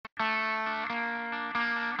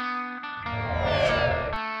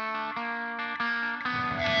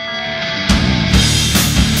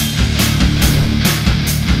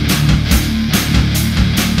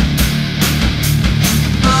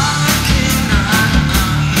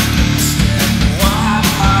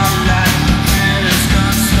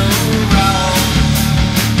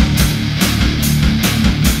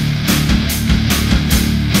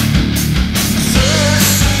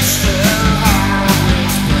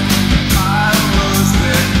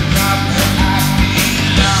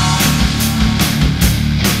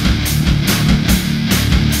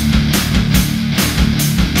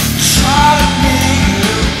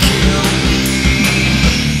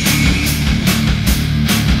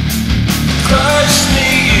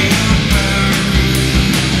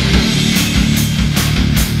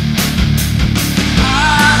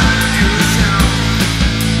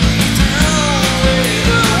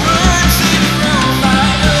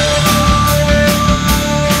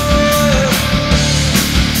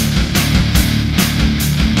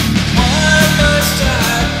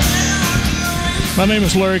My name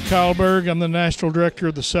is Larry Kyleberg. I'm the National Director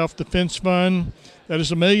of the Self-Defense Fund. That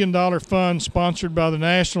is a $1 million fund sponsored by the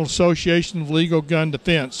National Association of Legal Gun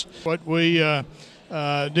Defense. What we do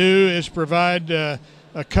is provide a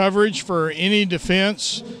coverage for any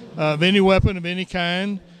defense of any weapon of any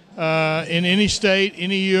kind in any state,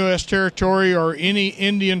 any U.S. territory, or any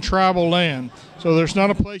Indian tribal land. So there's not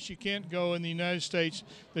a place you can't go in the United States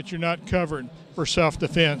that you're not covered for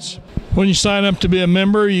self-defense. When you sign up to be a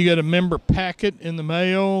member, you get a member packet in the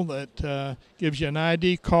mail that gives you an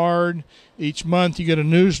ID card. Each month you get a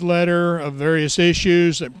newsletter of various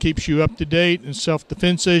issues that keeps you up to date in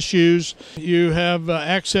self-defense issues. You have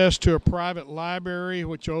access to a private library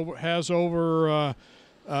which has over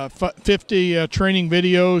 50 training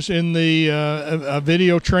videos in the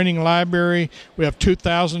video training library. We have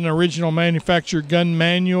 2,000 original manufactured gun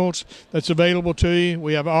manuals that's available to you.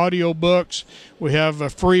 We have audio books. We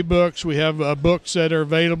have free books. We have books that are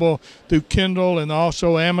available through Kindle and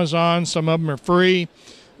also Amazon. Some of them are free.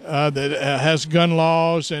 That has gun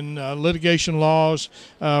laws and litigation laws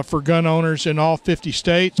for gun owners in all 50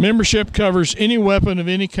 states. Membership covers any weapon of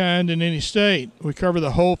any kind in any state. We cover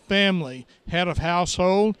the whole family. Head of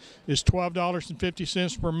household is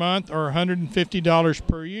 $12.50 per month or $150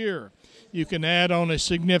 per year. You can add on a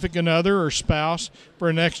significant other or spouse for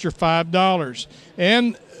an extra $5.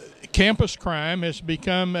 And campus crime has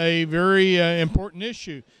become a very important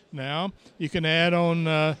issue now. You can add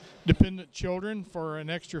on dependent children for an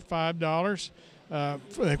extra $5,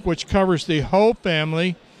 which covers the whole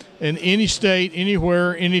family in any state,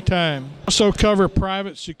 anywhere, anytime. Also cover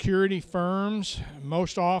private security firms.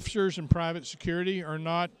 Most officers in private security are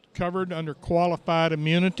not covered under qualified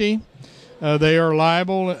immunity. They are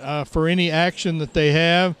liable for any action that they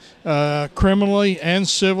have, criminally and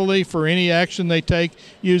civilly, for any action they take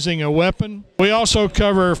using a weapon. We also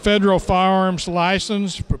cover federal firearms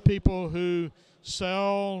license for people who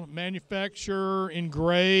sell, manufacture,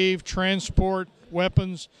 engrave, transport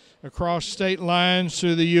weapons across state lines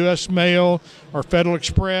through the U.S. Mail or Federal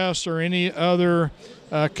Express or any other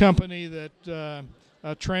company that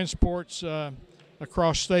transports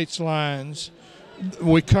across states' lines.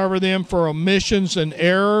 We cover them for omissions and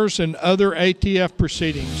errors and other ATF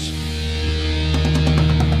proceedings.